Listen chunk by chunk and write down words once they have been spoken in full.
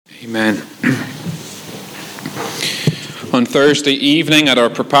Amen. On Thursday evening at our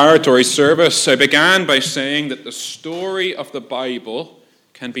preparatory service, I began by saying that the story of the Bible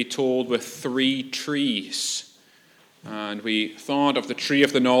can be told with three trees. And we thought of the tree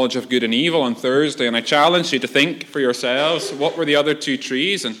of the knowledge of good and evil on Thursday, and I challenged you to think for yourselves, what were the other two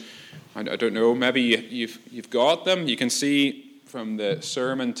trees? And I don't know, maybe you've got them. You can see from the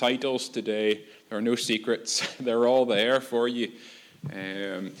sermon titles today, there are no secrets. They're all there for you.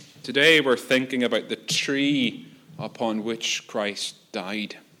 Today we're thinking about the tree upon which Christ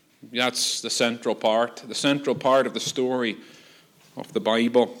died. That's the central part of the story of the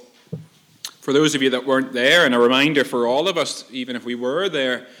Bible. For those of you that weren't there, and a reminder for all of us, even if we were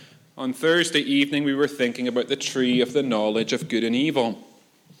there, on Thursday evening we were thinking about the tree of the knowledge of good and evil.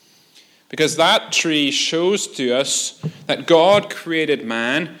 Because that tree shows to us that God created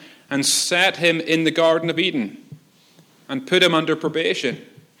man and set him in the Garden of Eden and put him under probation.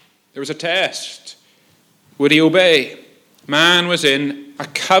 There was a test. Would he obey? Man was in a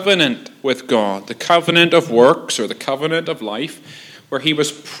covenant with God, the covenant of works or the covenant of life, where he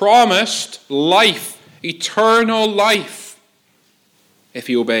was promised life, eternal life, if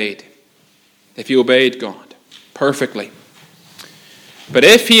he obeyed God perfectly. But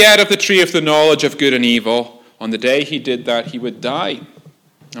if he ate of the tree of the knowledge of good and evil, on the day he did that, he would die.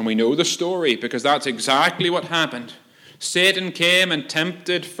 And we know the story because that's exactly what happened. Satan came and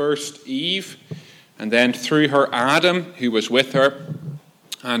tempted first Eve, and then through her Adam, who was with her,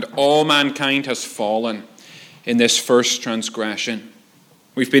 and all mankind has fallen in this first transgression.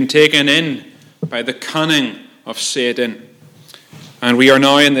 We've been taken in by the cunning of Satan, and we are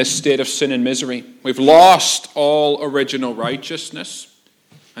now in this state of sin and misery. We've lost all original righteousness,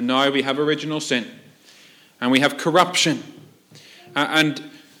 and now we have original sin, and we have corruption, and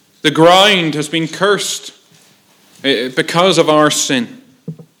the ground has been cursed because of our sin.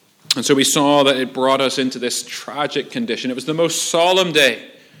 And so we saw that it brought us into this tragic condition. It was the most solemn day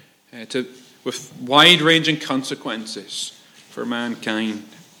with wide-ranging consequences for mankind.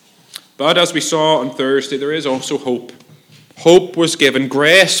 But as we saw on Thursday, there is also hope. Hope was given.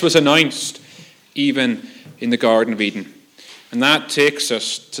 Grace was announced even in the Garden of Eden. And that takes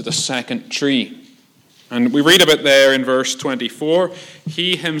us to the second tree. And we read about there in verse 24,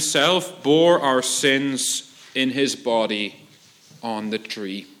 he himself bore our sins in his body on the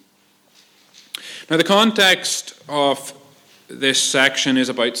tree. Now, the context of this section is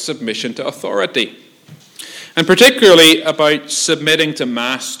about submission to authority, and particularly about submitting to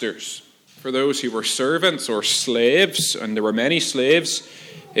masters. For those who were servants or slaves, and there were many slaves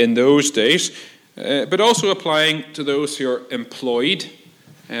in those days, but also applying to those who are employed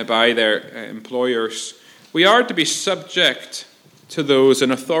by their employers. We are to be subject to those in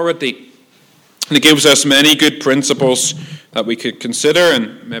authority. And it gives us many good principles that we could consider,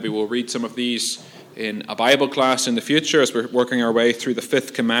 and maybe we'll read some of these in a Bible class in the future as we're working our way through the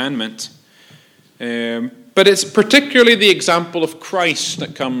fifth commandment. But it's particularly the example of Christ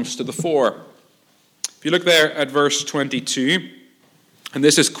that comes to the fore. If you look there at verse 22, and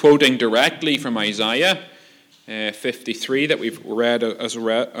this is quoting directly from Isaiah 53 that we've read as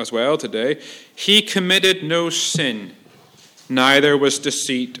well today. He committed no sin, neither was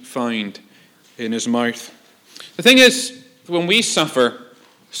deceit found in his mouth. The thing is, when we suffer,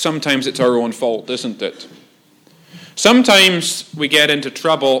 sometimes it's our own fault, isn't it? Sometimes we get into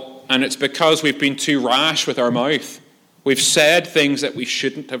trouble and it's because we've been too rash with our mouth. We've said things that we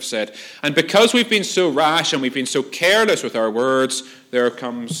shouldn't have said. And because we've been so rash and we've been so careless with our words, there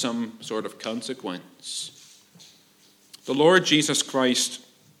comes some sort of consequence. The Lord Jesus Christ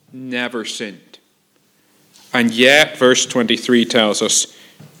never sinned. And yet, verse 23 tells us,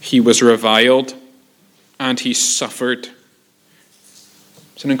 he was reviled and he suffered.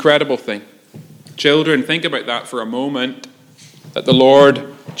 It's an incredible thing. Children, think about that for a moment, that the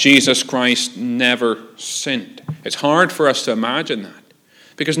Lord Jesus Christ never sinned. It's hard for us to imagine that,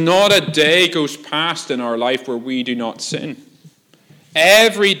 because not a day goes past in our life where we do not sin.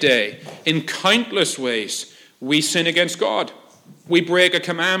 Every day, in countless ways, we sin against God. We break a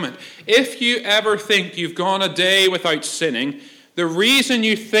commandment. If you ever think you've gone a day without sinning, the reason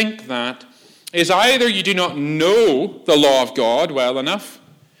you think that is either you do not know the law of God well enough,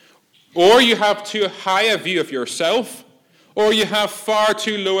 or you have too high a view of yourself, or you have far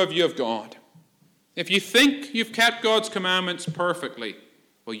too low a view of God. If you think you've kept God's commandments perfectly,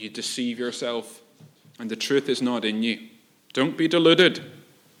 well, you deceive yourself, and the truth is not in you. Don't be deluded.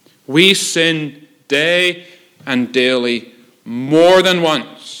 We sin day and daily, more than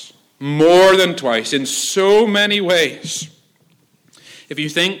once, more than twice, in so many ways. If you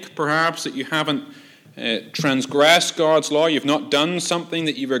think perhaps that you haven't transgressed God's law. You've not done something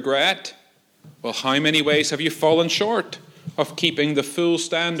that you regret. Well, how many ways have you fallen short of keeping the full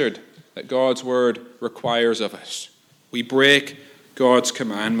standard that God's word requires of us? We break God's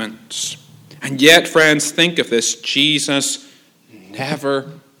commandments. And yet, friends, think of this. Jesus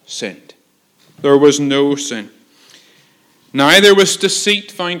never sinned. There was no sin. Neither was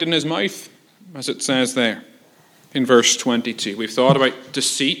deceit found in his mouth, as it says there in verse 22. We've thought about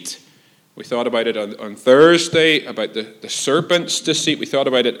deceit. We thought about it on Thursday, about the serpent's deceit. We thought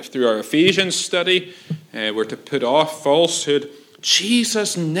about it through our Ephesians study. We're to put off falsehood.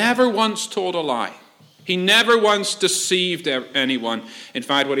 Jesus never once told a lie. He never once deceived anyone. In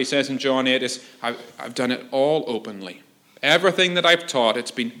fact, what he says in John 8 is, I've done it all openly. Everything that I've taught,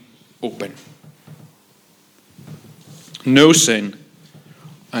 it's been open. No sin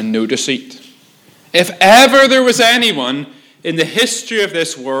and no deceit. If ever there was anyone in the history of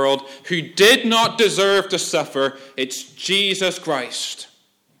this world who did not deserve to suffer, it's Jesus Christ.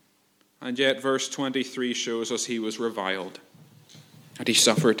 And yet verse 23 shows us he was reviled and he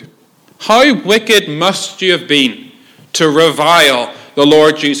suffered. How wicked must you have been to revile the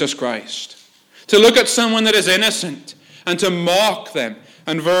Lord Jesus Christ? To look at someone that is innocent and to mock them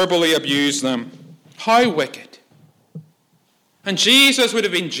and verbally abuse them. How wicked. And Jesus would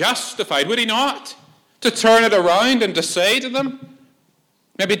have been justified, would he not? To turn it around and to say to them,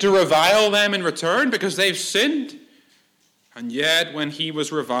 maybe to revile them in return because they've sinned. And yet when he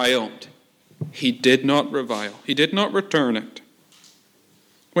was reviled, he did not revile. He did not return it.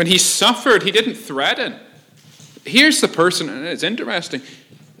 When he suffered, he didn't threaten. Here's the person, and it's interesting.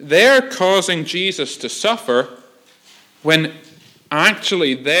 They're causing Jesus to suffer when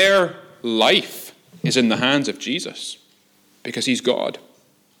actually their life is in the hands of Jesus because he's God.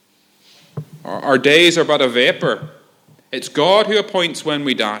 Our days are but a vapor. It's God who appoints when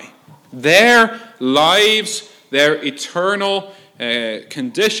we die. Their lives, their eternal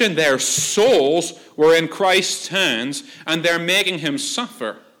condition, their souls were in Christ's hands, and they're making him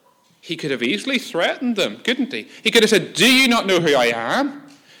suffer. He could have easily threatened them, couldn't he? He could have said, do you not know who I am?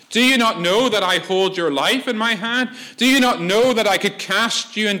 Do you not know that I hold your life in my hand? Do you not know that I could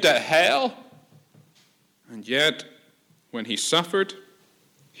cast you into hell? And yet, when he suffered,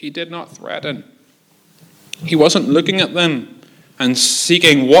 he did not threaten. He wasn't looking at them and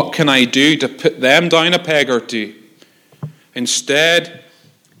seeking, what can I do to put them down a peg or two? Instead,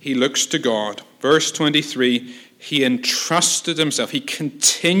 he looks to God. Verse 23, he entrusted himself. He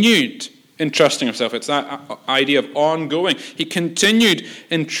continued entrusting himself. It's that idea of ongoing. He continued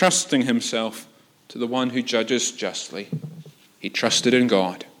entrusting himself to the one who judges justly. He trusted in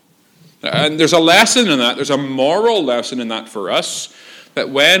God. And there's a lesson in that. There's a moral lesson in that for us. That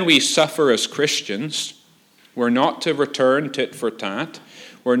when we suffer as Christians, we're not to return tit for tat.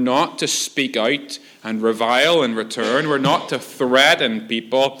 We're not to speak out and revile in return. We're not to threaten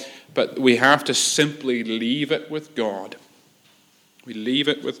people, but we have to simply leave it with God. We leave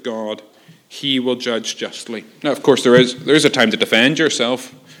it with God. He will judge justly. Now, of course, there is a time to defend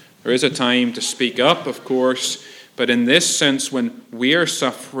yourself. There is a time to speak up, of course. But in this sense, when we are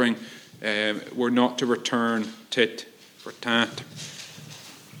suffering, we're not to return tit for tat.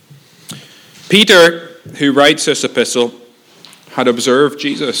 Peter, who writes this epistle, had observed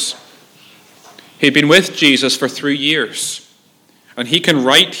Jesus. He'd been with Jesus for 3 years. And he can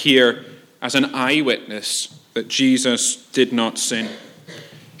write here as an eyewitness that Jesus did not sin.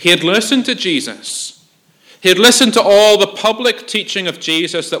 He had listened to Jesus. He had listened to all the public teaching of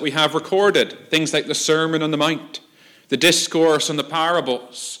Jesus that we have recorded. Things like the Sermon on the Mount, the discourse on the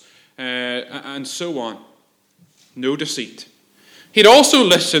parables, and so on. No deceit. He'd also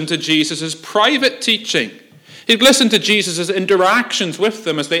listened to Jesus' private teaching. He'd listened to Jesus' interactions with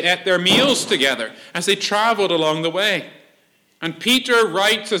them as they ate their meals together, as they traveled along the way. And Peter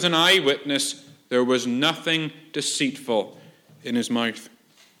writes as an eyewitness, there was nothing deceitful in his mouth.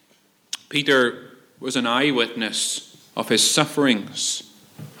 Peter was an eyewitness of his sufferings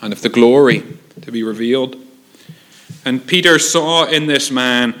and of the glory to be revealed. And Peter saw in this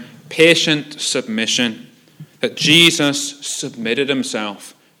man patient submission, that Jesus submitted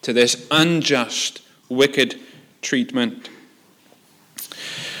himself to this unjust, wicked treatment.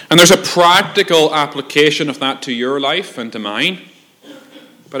 And there's a practical application of that to your life and to mine,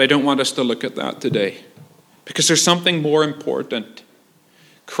 but I don't want us to look at that today, because there's something more important.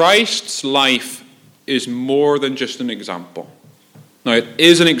 Christ's life is more than just an example. Now, it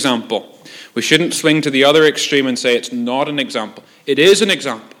is an example. We shouldn't swing to the other extreme and say it's not an example. It is an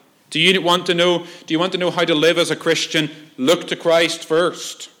example. Do you want to know how to live as a Christian? Look to Christ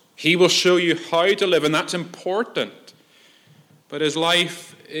first. He will show you how to live, and that's important. But his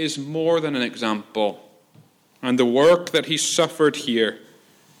life is more than an example. And the work that he suffered here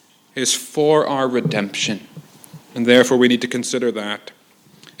is for our redemption. And therefore we need to consider that.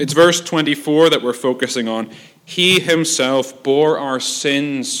 It's verse 24 that we're focusing on. He himself bore our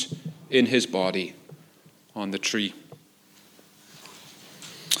sins in his body on the tree.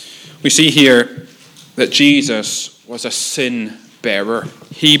 We see here that Jesus was a sin bearer.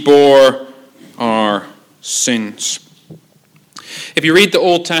 He bore our sins. If you read the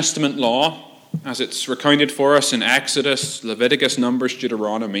Old Testament law, as it's recounted for us in Exodus, Leviticus, Numbers,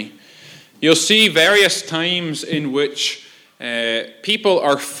 Deuteronomy, you'll see various times in which people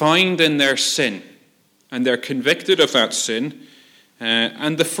are found in their sin, and they're convicted of that sin.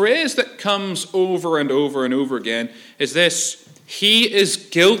 And the phrase that comes over and over and over again is this: he is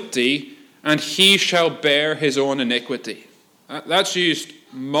guilty, and he shall bear his own iniquity. That's used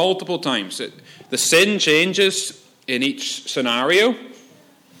multiple times. The sin changes in each scenario.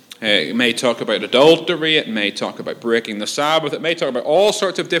 It may talk about adultery, it may talk about breaking the Sabbath, it may talk about all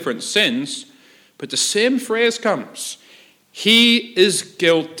sorts of different sins, but the same phrase comes: he is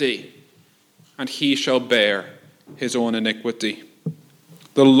guilty, and he shall bear his own iniquity.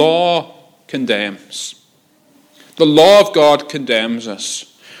 The law condemns. The law of God condemns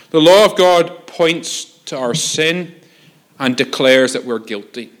us. The law of God points to our sin and declares that we're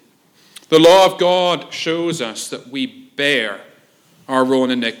guilty. The law of God shows us that we bear our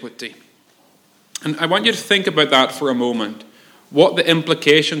own iniquity. And I want you to think about that for a moment, what the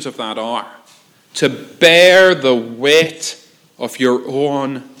implications of that are. To bear the weight of your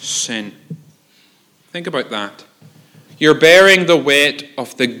own sin. Think about that. You're bearing the weight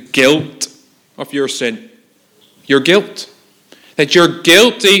of the guilt of your sin. Your guilt. That you're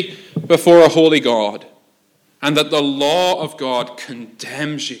guilty before a holy God. And that the law of God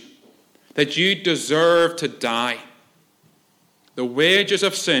condemns you. That you deserve to die. The wages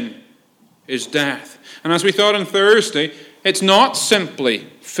of sin is death. And as we thought on Thursday, it's not simply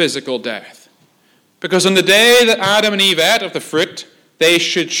physical death. Because on the day that Adam and Eve ate of the fruit, they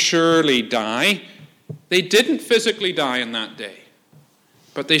should surely die. They didn't physically die on that day,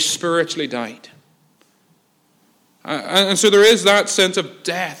 but they spiritually died. And so there is that sense of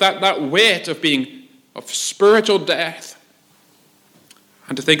death, that weight of spiritual death.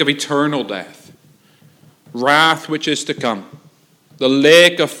 And to think of eternal death, wrath which is to come, the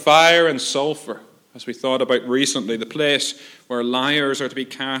lake of fire and sulfur, as we thought about recently, the place where liars are to be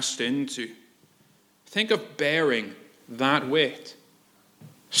cast into. Think of bearing that weight.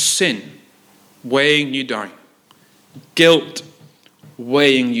 Sin weighing you down. Guilt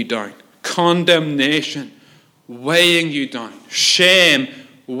weighing you down. Condemnation weighing you down. Shame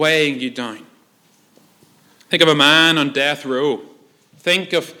weighing you down. Think of a man on death row.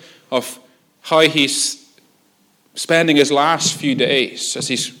 Think of how he's spending his last few days as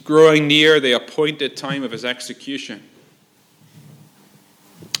he's growing near the appointed time of his execution.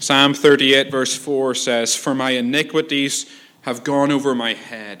 Psalm 38 verse 4 says, "For my iniquities have gone over my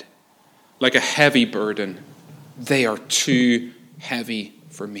head like a heavy burden. They are too heavy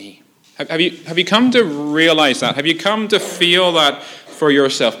for me." Have you come to realize that? Have you come to feel that for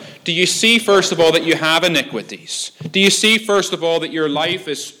yourself? Do you see, first of all, that you have iniquities? Do you see, first of all, that your life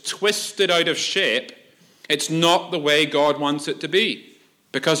is twisted out of shape? It's not the way God wants it to be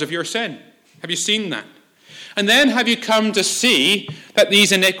because of your sin. Have you seen that? And then have you come to see that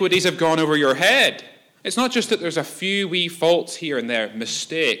these iniquities have gone over your head? It's not just that there's a few wee faults here and there,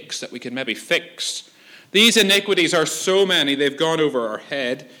 mistakes that we can maybe fix. These iniquities are so many, they've gone over our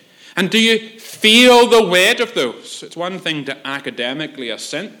head. And do you feel the weight of those? It's one thing to academically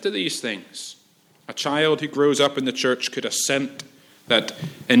assent to these things. A child who grows up in the church could assent that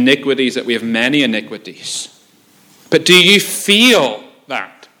we have many iniquities. But do you feel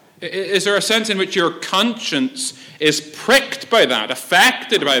that? Is there a sense in which your conscience is pricked by that,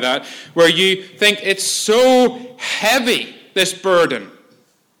 affected by that, where you think it's so heavy, this burden?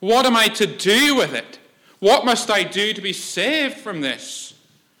 What am I to do with it? What must I do to be saved from this?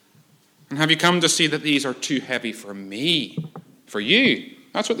 And have you come to see that these are too heavy for me, for you?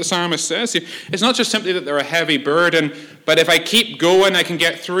 That's what the psalmist says here. It's not just simply that they're a heavy burden, but if I keep going, I can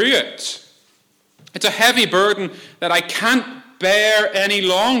get through it. It's a heavy burden that I can't bear any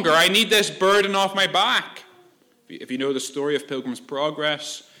longer. I need this burden off my back. If you know the story of Pilgrim's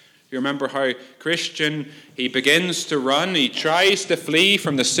Progress, you remember how Christian, he begins to run, he tries to flee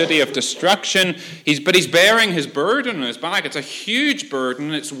from the city of destruction, but he's bearing his burden on his back. It's a huge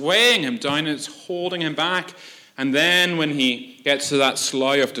burden, it's weighing him down, and it's holding him back. And then when he gets to that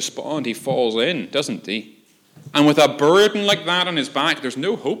slough of despond, he falls in, doesn't he? And with a burden like that on his back, there's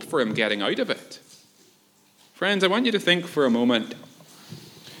no hope for him getting out of it. Friends, I want you to think for a moment.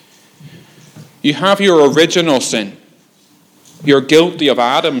 You have your original sin. You're guilty of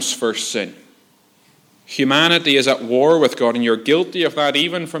Adam's first sin. Humanity is at war with God, and you're guilty of that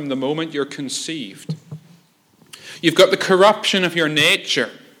even from the moment you're conceived. You've got the corruption of your nature,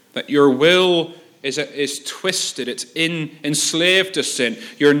 that your will is twisted, it's enslaved to sin.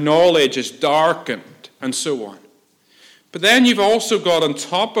 Your knowledge is darkened, and so on. But then you've also got on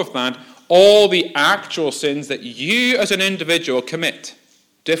top of that all the actual sins that you as an individual commit,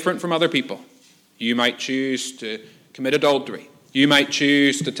 different from other people. You might choose to commit adultery. You might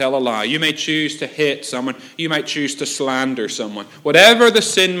choose to tell a lie. You may choose to hate someone. You might choose to slander someone. Whatever the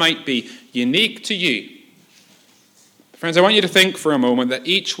sin might be, unique to you. Friends, I want you to think for a moment that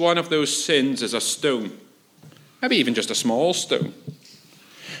each one of those sins is a stone. Maybe even just a small stone.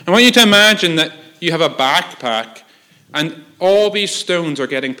 I want you to imagine that you have a backpack and all these stones are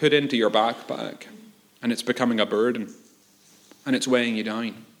getting put into your backpack and it's becoming a burden and it's weighing you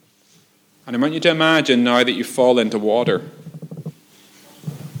down. And I want you to imagine now that you fall into water.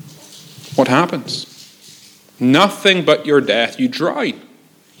 What happens? Nothing but your death. You drown.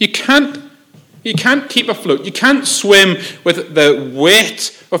 You can't keep afloat. You can't swim with the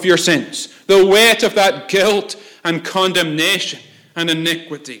weight of your sins, the weight of that guilt and condemnation and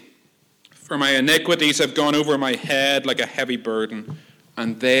iniquity. For my iniquities have gone over my head like a heavy burden,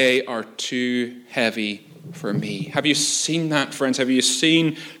 and they are too heavy for me. Have you seen that, friends? Have you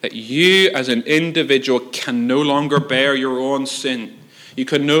seen that you as an individual can no longer bear your own sin? You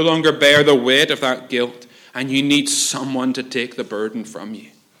can no longer bear the weight of that guilt, and you need someone to take the burden from you.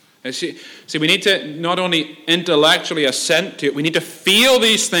 See, we need to not only intellectually assent to it, we need to feel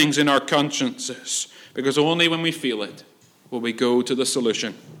these things in our consciences, because only when we feel it will we go to the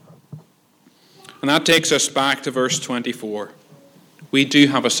solution. And that takes us back to verse 24. We do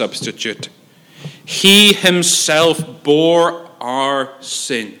have a substitute. He himself bore our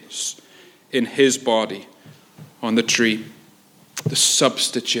sins in his body on the tree. The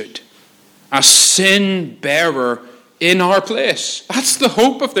substitute. A sin bearer in our place. That's the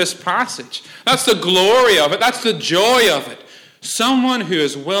hope of this passage. That's the glory of it. That's the joy of it. Someone who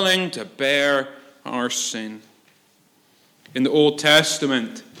is willing to bear our sin. In the Old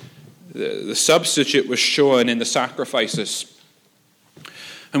Testament, the substitute was shown in the sacrifices.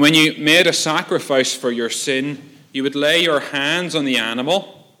 And when you made a sacrifice for your sin, you would lay your hands on the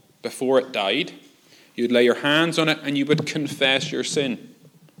animal before it died. You would lay your hands on it and you would confess your sin.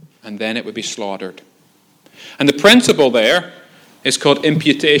 And then it would be slaughtered. And the principle there is called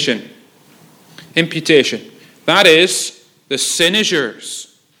imputation. Imputation. That is, the sin is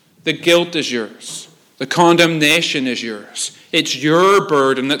yours. The guilt is yours. The condemnation is yours. It's your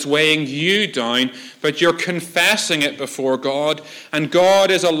burden that's weighing you down, but you're confessing it before God, and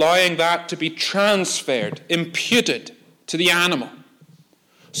God is allowing that to be transferred, imputed to the animal.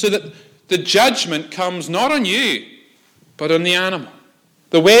 So that the judgment comes not on you, but on the animal.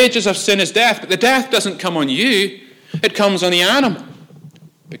 The wages of sin is death, but the death doesn't come on you, it comes on the animal,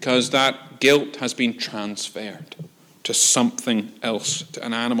 because that guilt has been transferred to something else, to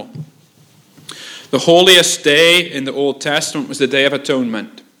an animal. The holiest day in the Old Testament was the Day of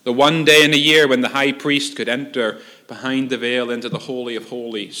Atonement, the one day in a year when the high priest could enter behind the veil into the Holy of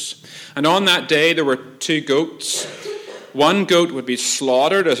Holies. And on that day there were 2 goats. One goat would be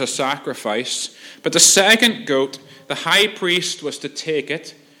slaughtered as a sacrifice, but the second goat, the high priest was to take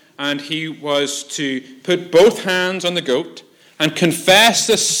it, and he was to put both hands on the goat and confess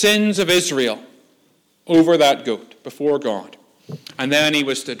the sins of Israel over that goat before God. And then he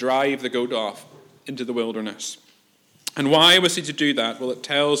was to drive the goat off into the wilderness. And why was he to do that? Well, it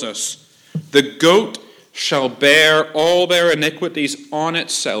tells us, the goat shall bear all their iniquities on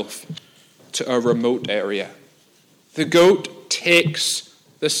itself to a remote area. The goat takes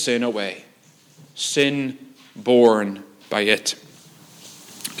the sin away. Sin borne by it.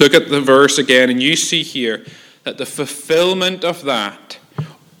 Look at the verse again, and you see here that the fulfillment of that,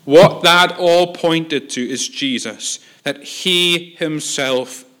 what that all pointed to is Jesus, that he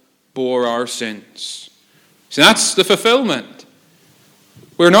himself bore our sins. So that's the fulfillment.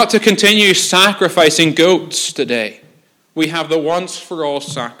 We're not to continue sacrificing goats today. We have the once for all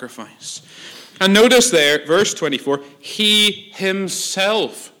sacrifice. And notice there, verse 24, he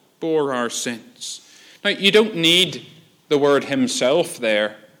himself bore our sins. Now, you don't need the word himself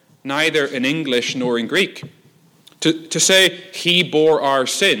there, neither in English nor in Greek. To say he bore our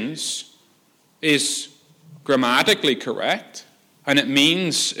sins is grammatically correct, and it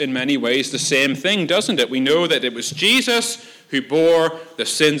means in many ways the same thing, doesn't it? We know that it was Jesus who bore the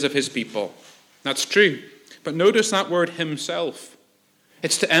sins of his people. That's true. But notice that word himself.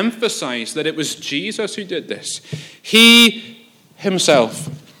 It's to emphasize that it was Jesus who did this. He himself.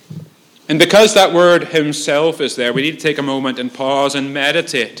 And because that word himself is there, we need to take a moment and pause and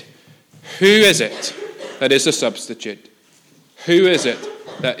meditate. Who is it that is the substitute? Who is it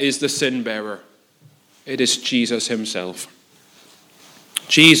that is the sin bearer? It is Jesus himself.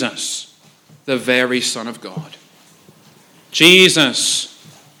 Jesus, the very Son of God. Jesus,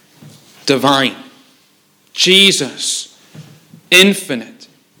 divine. Jesus, infinite,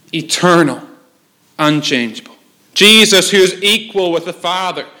 eternal, unchangeable. Jesus, who is equal with the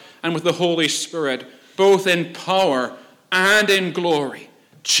Father and with the Holy Spirit, both in power and in glory.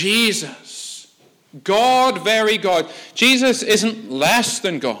 Jesus, God, very God. Jesus isn't less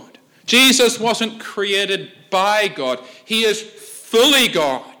than God. Jesus wasn't created by God. He is fully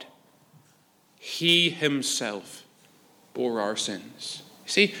God. He himself bore our sins.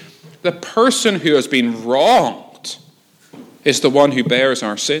 See, the person who has been wronged is the one who bears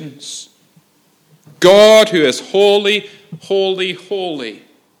our sins. God who is holy, holy, holy.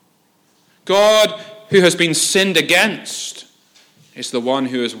 God who has been sinned against is the one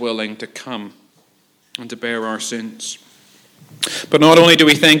who is willing to come and to bear our sins. But not only do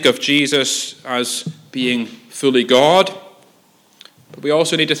we think of Jesus as being fully God, but we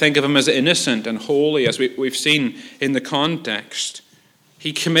also need to think of him as innocent and holy, as we've seen in the context.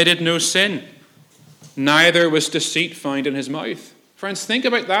 He committed no sin, neither was deceit found in his mouth. Friends, think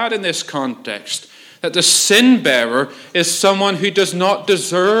about that in this context, that the sin bearer is someone who does not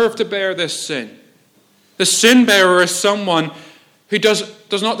deserve to bear this sin. The sin bearer is someone who does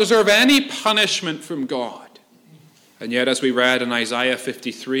not deserve any punishment from God. And yet, as we read in Isaiah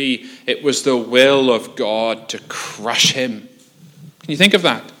 53, it was the will of God to crush him. Can you think of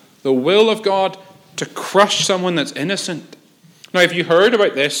that? The will of God to crush someone that's innocent. Now, if you heard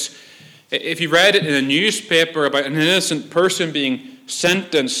about this, if you read it in a newspaper about an innocent person being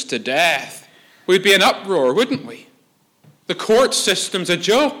sentenced to death, we'd be in uproar, wouldn't we? The court system's a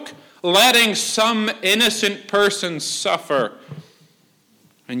joke, letting some innocent person suffer.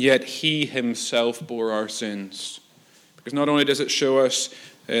 And yet he himself bore our sins. Because not only does it show us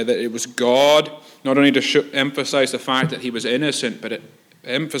that it was God, not only to emphasize the fact that he was innocent, but it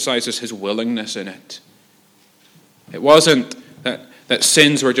emphasizes his willingness in it. It wasn't that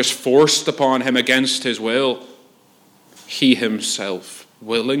sins were just forced upon him against his will. He himself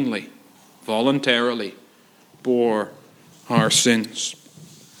willingly, voluntarily bore our sins.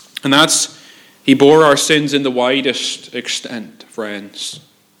 And he bore our sins in the widest extent, friends.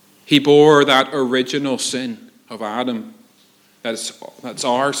 He bore that original sin of Adam. That's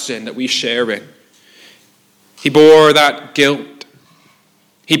our sin that we share in. He bore that guilt.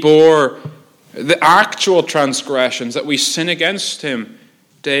 He bore the actual transgressions that we sin against him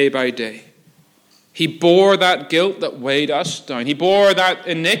day by day. He bore that guilt that weighed us down. He bore that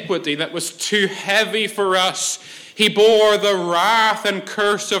iniquity that was too heavy for us. He bore the wrath and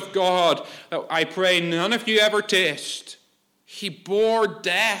curse of God that I pray none of you ever taste. He bore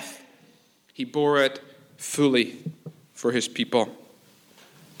death. He bore it fully for his people.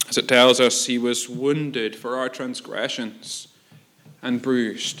 As it tells us, he was wounded for our transgressions and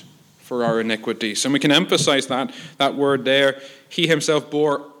bruised for our iniquities. And we can emphasize that word there. He himself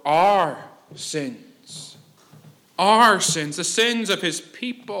bore our sins. Our sins, the sins of his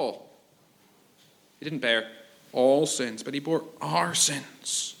people. He didn't bear all sins, but he bore our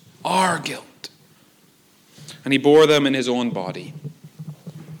sins, our guilt. And he bore them in his own body.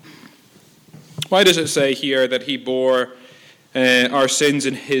 Why does it say here that he bore our sins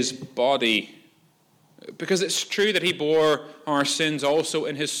in his body? Because it's true that he bore our sins also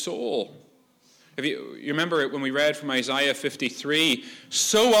in his soul. If you remember it when we read from Isaiah 53,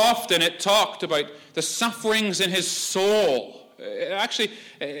 so often it talked about the sufferings in his soul. Actually,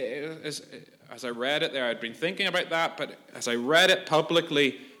 as I read it there, I'd been thinking about that, but as I read it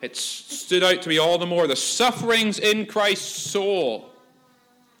publicly, it stood out to me all the more. The sufferings in Christ's soul.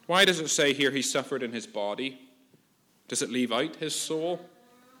 Why does it say here he suffered in his body? Does it leave out his soul?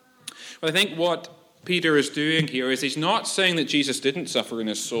 Well, I think what Peter is doing here is he's not saying that Jesus didn't suffer in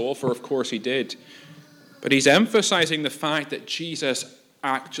his soul, for of course he did. But he's emphasizing the fact that Jesus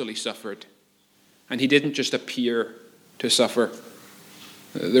actually suffered. And he didn't just appear to suffer.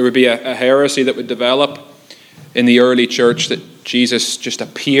 There would be a heresy that would develop in the early church that Jesus just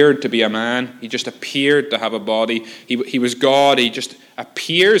appeared to be a man. He just appeared to have a body. He was God. He just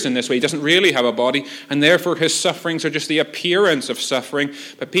appears in this way. He doesn't really have a body. And therefore his sufferings are just the appearance of suffering.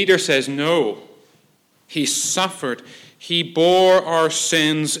 But Peter says, no. He suffered. He bore our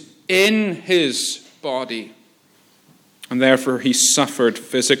sins in his body. And therefore he suffered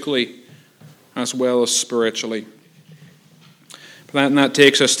physically as well as spiritually. And that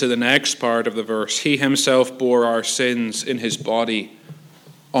takes us to the next part of the verse. He himself bore our sins in his body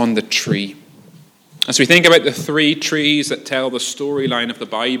on the tree. As we think about the three trees that tell the storyline of the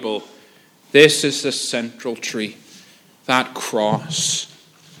Bible, this is the central tree, that cross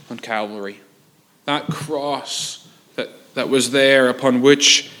on Calvary, that cross that was there upon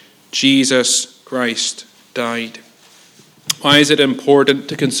which Jesus Christ died. Why is it important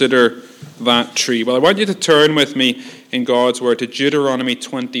to consider that tree? Well, I want you to turn with me in God's Word to Deuteronomy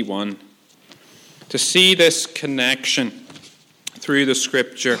 21 to see this connection through the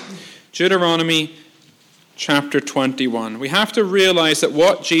Scripture. Deuteronomy chapter 21. We have to realize that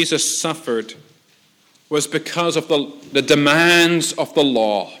what Jesus suffered was because of the demands of the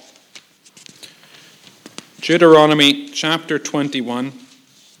law. Deuteronomy chapter 21.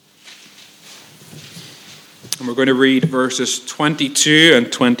 And we're going to read verses 22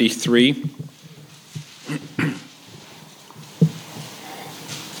 and 23.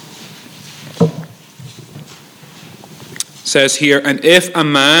 It says here, "And if a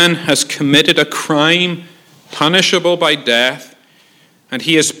man has committed a crime punishable by death, and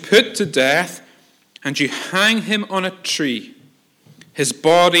he is put to death, and you hang him on a tree, his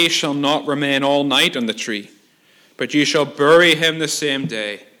body shall not remain all night on the tree, but you shall bury him the same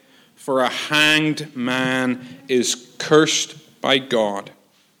day. For a hanged man is cursed by God.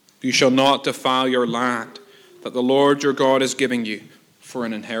 You shall not defile your land that the Lord your God is giving you for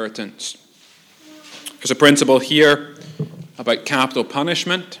an inheritance." There's a principle here about capital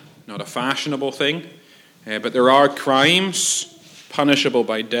punishment, not a fashionable thing, but there are crimes punishable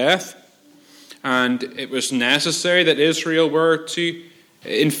by death, and it was necessary that Israel were to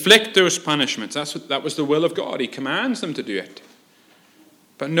inflict those punishments. That was the will of God. He commands them to do it.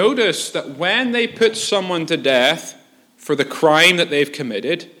 But notice that when they put someone to death for the crime that they've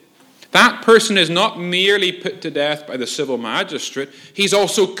committed, that person is not merely put to death by the civil magistrate, he's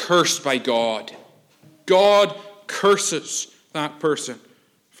also cursed by God. God curses that person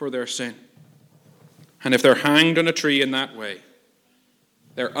for their sin. And if they're hanged on a tree in that way,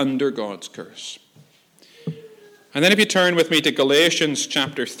 they're under God's curse. And then if you turn with me to Galatians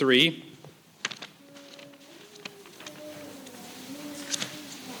chapter 3,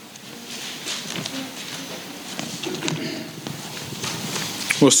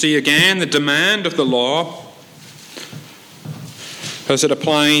 we'll see again the demand of the law as it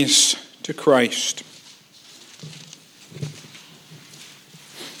applies to Christ.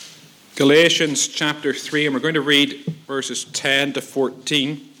 Galatians chapter 3, and we're going to read verses 10 to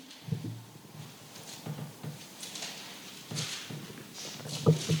 14.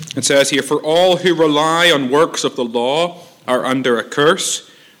 It says here, "For all who rely on works of the law are under a curse,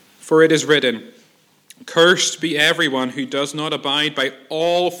 for it is written, 'Cursed be everyone who does not abide by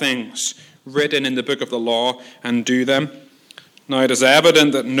all things written in the book of the law and do them.' Now it is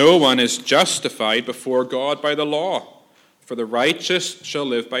evident that no one is justified before God by the law, for the righteous shall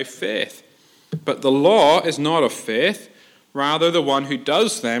live by faith. But the law is not of faith, rather the one who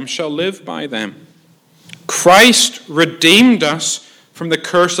does them shall live by them. Christ redeemed us from the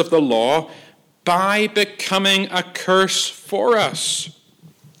curse of the law by becoming a curse for us.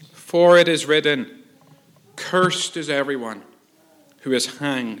 For it is written, 'Cursed is everyone who is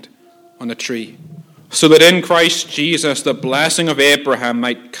hanged on a tree,' so that in Christ Jesus the blessing of Abraham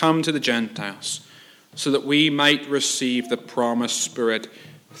might come to the Gentiles, so that we might receive the promised Spirit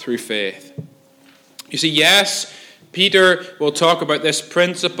through faith." You see, yes, Peter will talk about this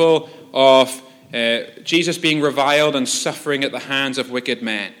principle of Jesus being reviled and suffering at the hands of wicked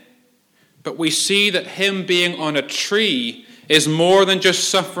men. But we see that him being on a tree is more than just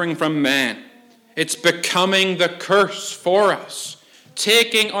suffering from men. It's becoming the curse for us,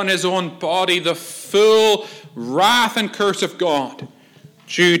 taking on his own body the full wrath and curse of God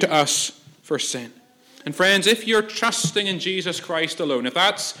due to us for sin. And friends, if you're trusting in Jesus Christ alone, if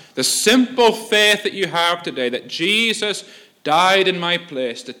that's the simple faith that you have today, that Jesus died in my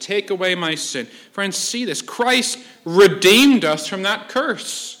place to take away my sin, friends, see this. Christ redeemed us from that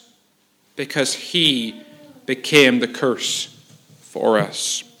curse because he became the curse for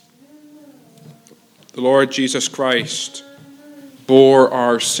us. The Lord Jesus Christ bore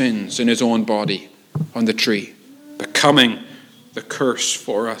our sins in his own body on the tree, becoming the curse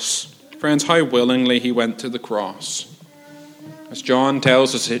for us. Friends, how willingly he went to the cross. As John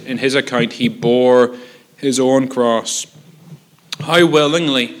tells us in his account, he bore his own cross. How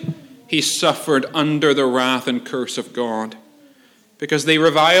willingly he suffered under the wrath and curse of God, because they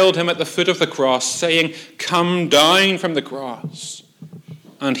reviled him at the foot of the cross, saying, "Come down from the cross."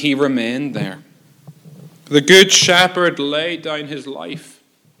 And he remained there. The good shepherd laid down his life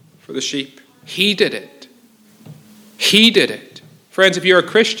for the sheep. He did it. He did it. Friends, if you're a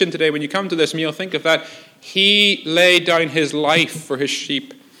Christian today, when you come to this meal, think of that. He laid down his life for his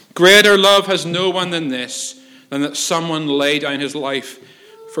sheep Greater love has no one than this, than that someone lay down his life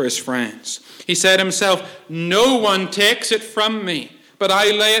for his friends. He said himself, no one takes it from me, but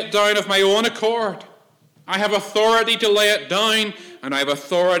I lay it down of my own accord. I have authority to lay it down, and I have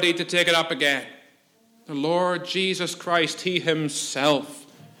authority to take it up again. The Lord Jesus Christ, he himself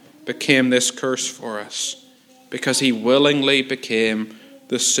became this curse for us because he willingly became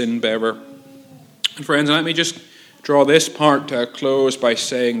the sin bearer. And friends, let me just draw this part to a close by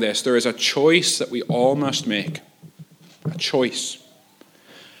saying this. There is a choice that we all must make. A choice.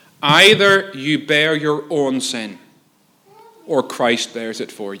 Either you bear your own sin or Christ bears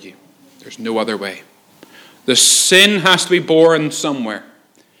it for you. There's no other way. The sin has to be borne somewhere.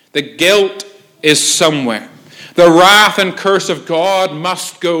 The guilt is somewhere. The wrath and curse of God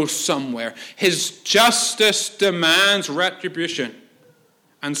must go somewhere. His justice demands retribution.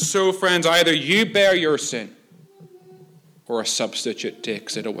 And so, friends, either you bear your sin or a substitute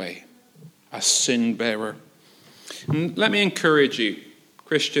takes it away. A sin bearer. And let me encourage you,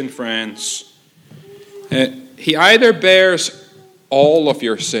 Christian friends. He either bears all of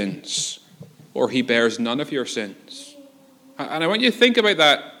your sins or he bears none of your sins. And I want you to think about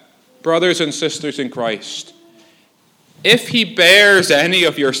that, brothers and sisters in Christ. If he bears any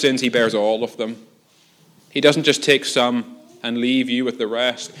of your sins, he bears all of them. He doesn't just take some and leave you with the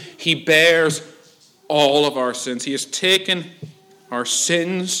rest. He bears all of our sins. He has taken our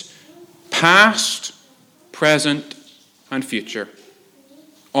sins, past, present, and future,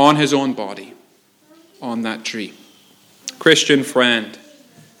 on his own body, on that tree. Christian friend,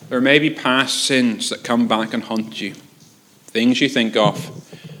 there may be past sins that come back and haunt you, things you think of,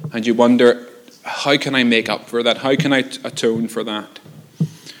 and you wonder, how can I make up for that? How can I atone for that?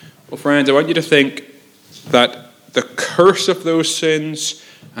 Well, friends, I want you to think that the curse of those sins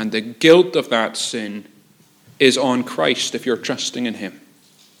and the guilt of that sin is on Christ if you're trusting in him.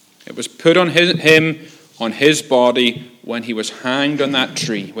 It was put on him, on his body, when he was hanged on that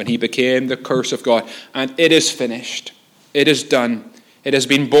tree, when he became the curse of God. And it is finished. It is done. It has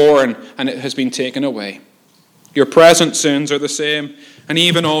been borne and it has been taken away. Your present sins are the same, and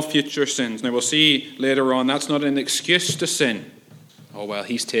even all future sins. Now we'll see later on, that's not an excuse to sin. Oh, well,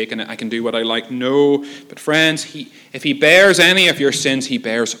 he's taken it. I can do what I like. No. But friends, if he bears any of your sins, he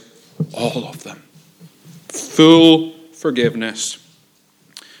bears all of them. Full forgiveness.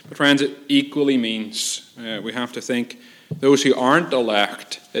 But friends, it equally means, we have to think, those who aren't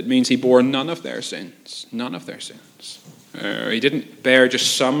elect, it means he bore none of their sins. None of their sins. He didn't bear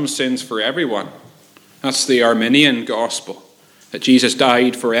just some sins for everyone. That's the Arminian gospel, that Jesus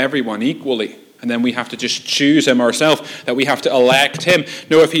died for everyone equally. And then we have to just choose him ourselves, that we have to elect him.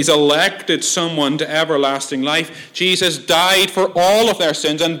 No, if he's elected someone to everlasting life, Jesus died for all of their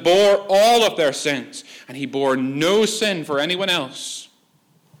sins and bore all of their sins. And he bore no sin for anyone else.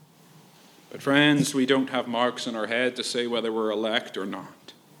 But friends, we don't have marks on our head to say whether we're elect or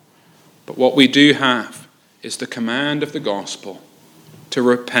not. But what we do have is the command of the gospel to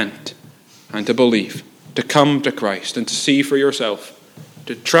repent and to believe, to come to Christ and to see for yourself,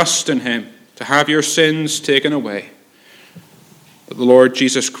 to trust in him, to have your sins taken away. That the Lord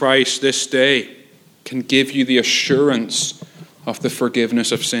Jesus Christ this day can give you the assurance of the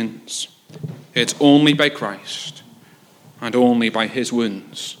forgiveness of sins. It's only by Christ and only by his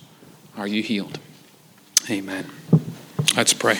wounds are you healed. Amen. Let's pray.